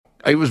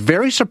it was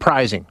very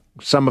surprising,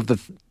 some of the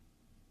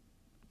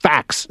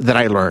facts that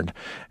I learned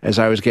as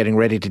I was getting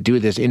ready to do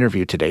this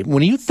interview today.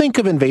 When you think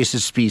of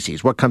invasive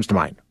species, what comes to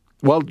mind?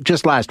 Well,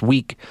 just last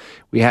week,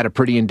 we had a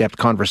pretty in-depth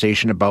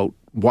conversation about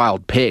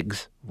wild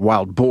pigs,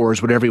 wild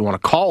boars, whatever you want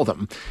to call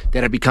them,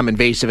 that have become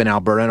invasive in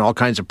Alberta and all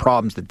kinds of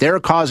problems that they're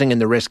causing. And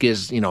the risk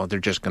is, they're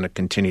just going to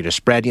continue to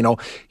spread.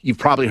 You've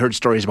probably heard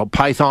stories about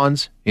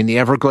pythons in the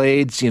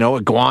Everglades,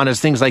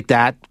 iguanas, things like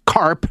that,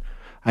 carp.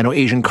 I know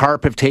Asian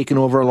carp have taken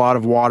over a lot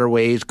of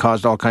waterways,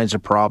 caused all kinds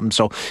of problems.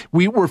 So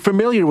we're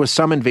familiar with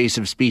some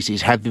invasive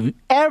species. Have you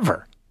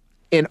ever,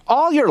 in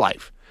all your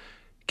life,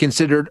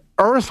 considered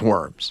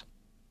earthworms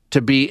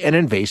to be an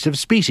invasive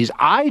species?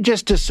 I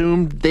just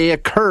assumed they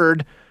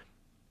occurred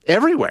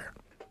everywhere.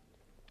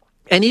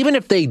 And even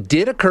if they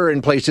did occur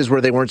in places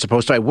where they weren't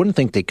supposed to, I wouldn't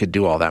think they could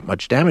do all that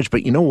much damage.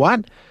 But you know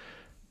what?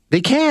 They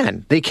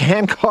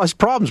can cause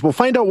problems. We'll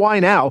find out why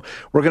now.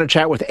 We're going to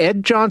chat with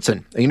Ed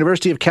Johnson, a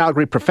University of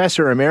Calgary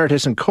professor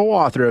emeritus and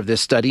co-author of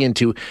this study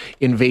into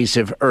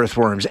invasive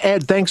earthworms.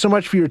 Ed, thanks so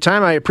much for your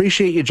time. I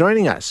appreciate you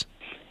joining us.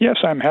 Yes,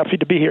 I'm happy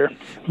to be here.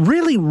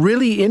 Really,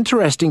 really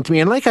interesting to me.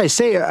 And like I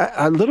say,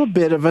 a little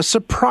bit of a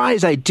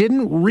surprise. I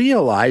didn't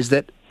realize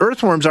that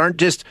earthworms aren't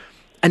just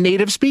a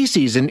native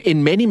species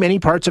in many, many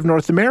parts of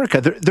North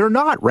America. They're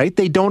not, right?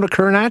 They don't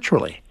occur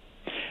naturally.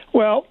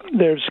 Well,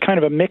 there's kind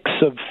of a mix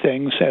of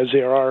things as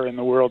there are in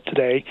the world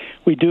today.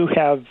 We do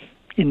have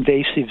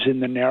invasives in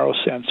the narrow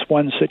sense,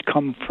 ones that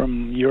come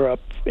from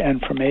Europe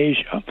and from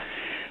Asia.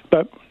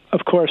 But,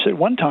 of course, at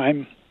one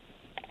time,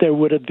 there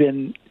would have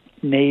been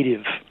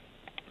native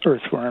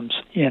earthworms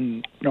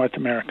in North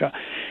America,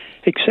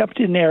 except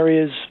in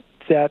areas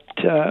that,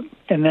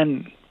 and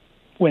then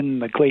when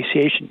the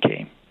glaciation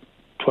came,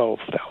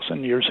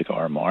 12,000 years ago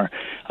or more,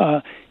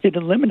 it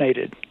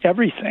eliminated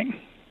everything,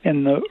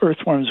 and the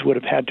earthworms would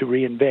have had to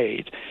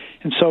reinvade.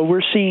 And so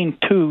we're seeing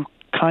two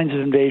kinds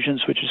of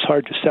invasions, which is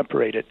hard to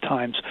separate at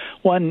times.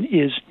 One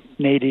is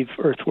native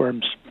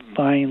earthworms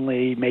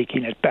finally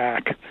making it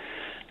back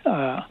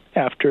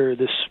after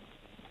this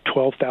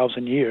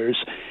 12,000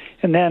 years.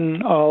 And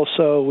then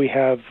also we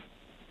have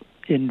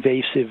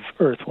invasive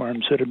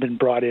earthworms that have been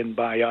brought in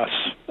by us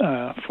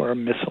for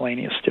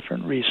miscellaneous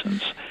different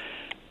reasons.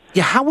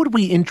 Yeah, how would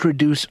we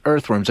introduce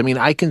earthworms? I mean,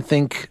 I can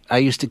think I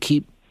used to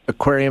keep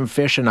aquarium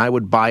fish and I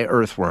would buy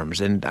earthworms,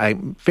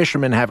 and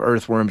fishermen have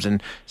earthworms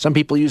and some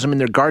people use them in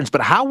their gardens,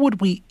 but how would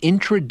we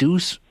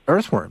introduce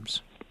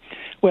earthworms?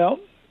 Well,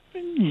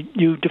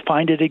 you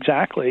defined it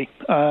exactly,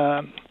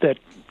 that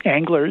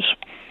anglers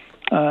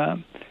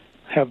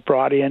have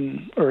brought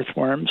in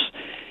earthworms,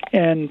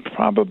 and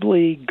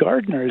probably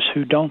gardeners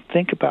who don't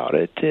think about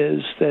it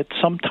is that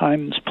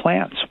sometimes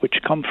plants which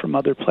come from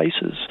other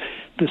places,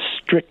 the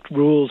strict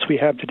rules we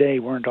have today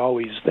weren't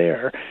always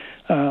there,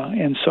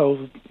 and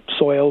so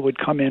soil would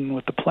come in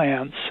with the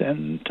plants,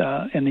 and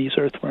these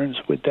earthworms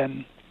would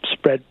then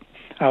spread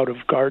out of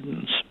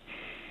gardens.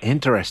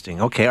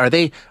 Interesting. Okay, are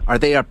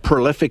they a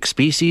prolific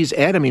species,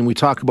 Ed? I mean, we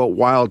talk about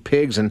wild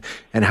pigs and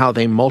how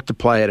they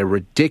multiply at a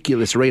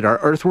ridiculous rate. Are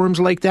earthworms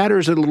like that, or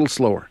is it a little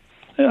slower?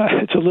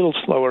 It's a little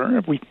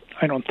slower.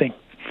 I don't think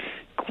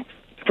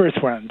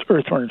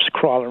earthworms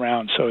crawl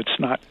around, so it's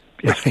not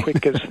as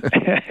quick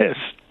as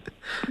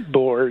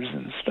boars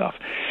and stuff.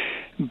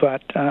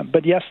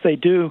 But yes, they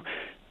do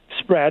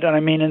spread,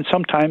 and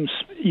sometimes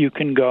you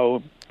can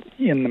go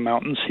in the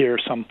mountains here,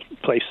 some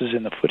places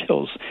in the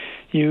foothills,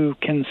 you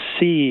can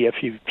see if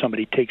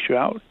somebody takes you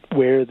out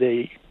where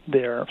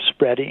they're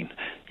spreading.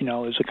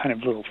 There's a kind of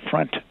little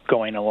front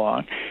going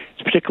along.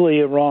 It's particularly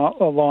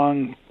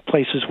along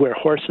places where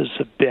horses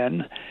have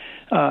been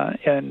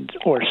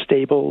or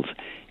stabled,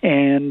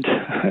 and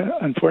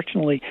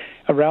unfortunately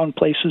around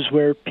places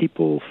where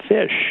people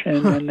fish,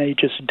 and then they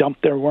just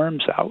dump their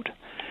worms out.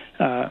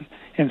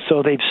 And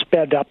so they've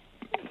sped up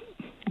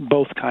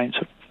both kinds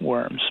of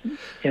worms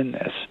in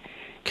this.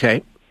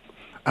 Okay.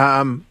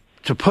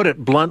 To put it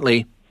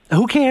bluntly,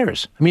 who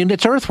cares? I mean,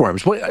 it's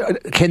earthworms.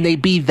 Can they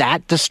be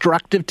that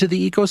destructive to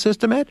the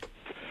ecosystem, Ed?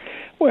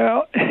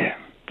 Well,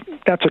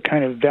 that's a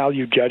kind of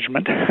value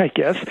judgment, I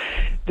guess.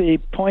 The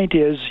point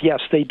is, yes,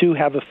 they do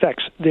have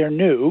effects. They're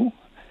new.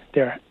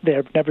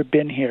 They've never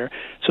been here.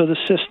 So the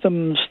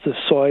systems, the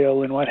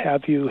soil, and what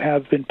have you,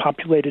 have been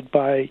populated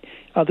by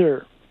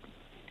other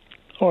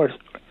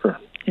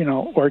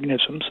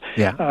organisms.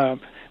 Yeah.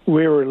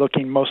 We were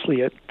looking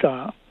mostly at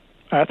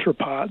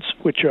arthropods,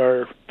 which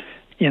are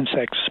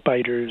insects,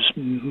 spiders,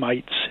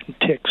 mites, and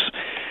ticks,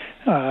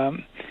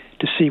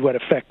 to see what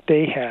effect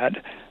they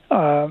had.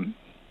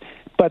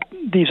 But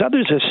these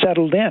others have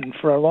settled in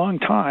for a long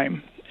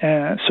time.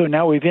 So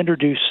now we've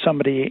introduced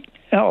somebody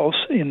else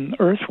in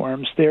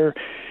earthworms. They're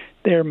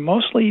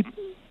mostly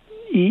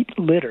eat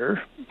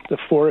litter, the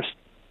forest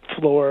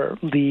floor,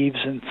 leaves,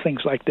 and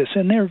things like this,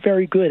 and they're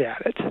very good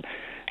at it.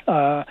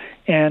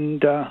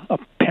 And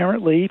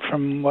apparently,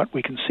 from what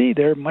we can see,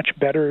 they're much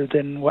better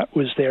than what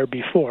was there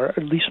before,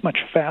 at least much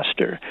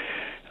faster.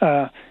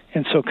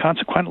 And so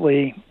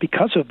consequently,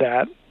 because of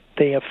that,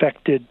 they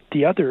affected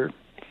the other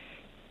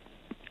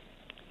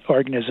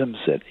organisms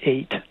that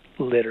ate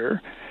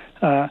litter,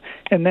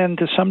 and then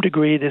to some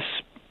degree this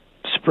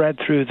spread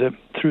through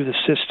the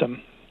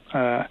system,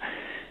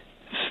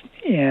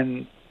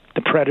 and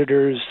the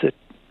predators that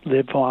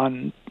live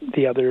on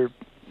the other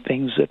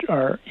things that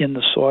are in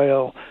the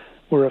soil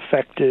were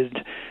affected,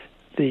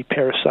 the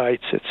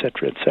parasites, et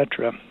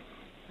cetera,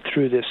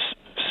 through this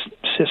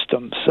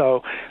system.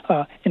 So,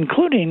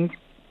 including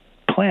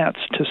plants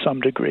to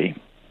some degree,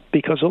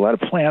 because a lot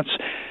of plants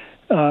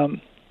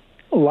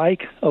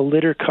like a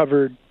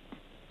litter-covered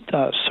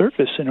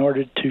surface in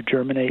order to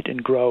germinate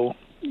and grow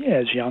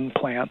as young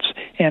plants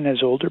and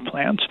as older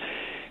plants.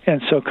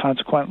 And so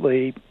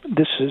consequently,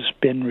 this has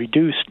been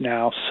reduced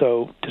now,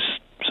 so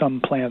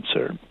some plants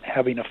are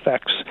having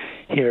effects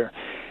here,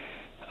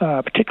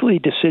 particularly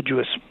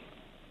deciduous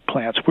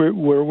plants.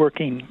 We're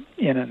working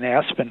in an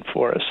aspen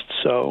forest,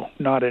 so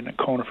not in a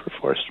conifer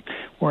forest.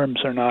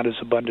 Worms are not as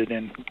abundant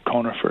in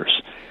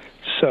conifers.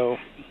 So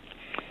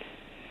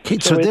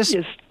this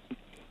is...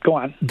 Go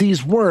on.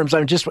 These worms,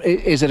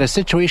 is it a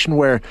situation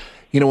where,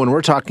 when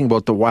we're talking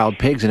about the wild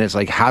pigs and it's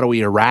like, how do we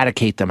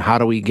eradicate them? How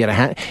do we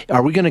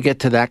are we going to get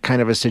to that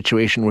kind of a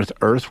situation with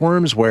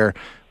earthworms where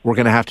we're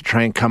going to have to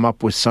try and come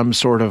up with some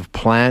sort of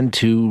plan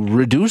to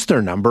reduce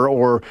their number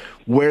or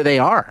where they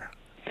are?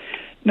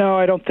 No,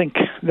 I don't think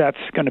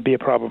that's going to be a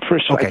problem.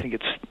 First, okay. I think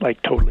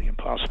it's totally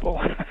impossible.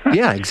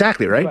 Yeah,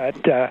 exactly, right?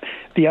 But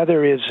the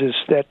other is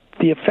that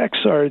the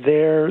effects are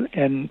there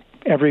and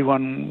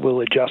everyone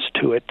will adjust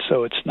to it,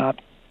 so it's not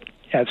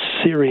as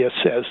serious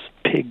as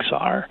pigs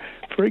are,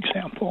 for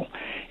example,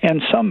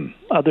 and some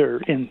other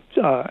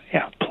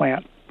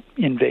plant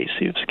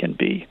invasives can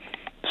be.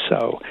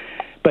 So,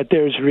 but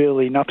there's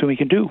really nothing we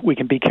can do. We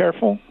can be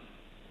careful.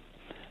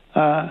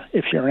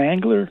 If you're an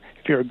angler,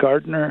 if you're a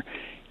gardener,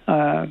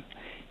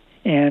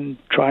 and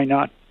try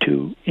not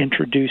to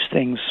introduce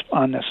things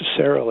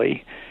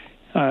unnecessarily.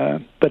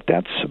 But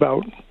that's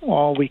about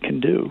all we can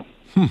do.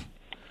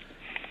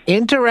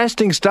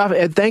 Interesting stuff.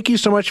 Ed, thank you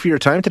so much for your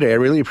time today. I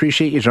really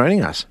appreciate you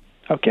joining us.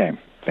 Okay.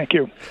 Thank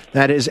you.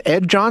 That is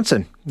Ed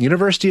Johnson,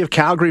 University of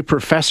Calgary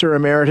Professor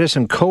Emeritus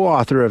and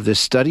co-author of this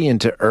study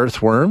into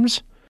earthworms.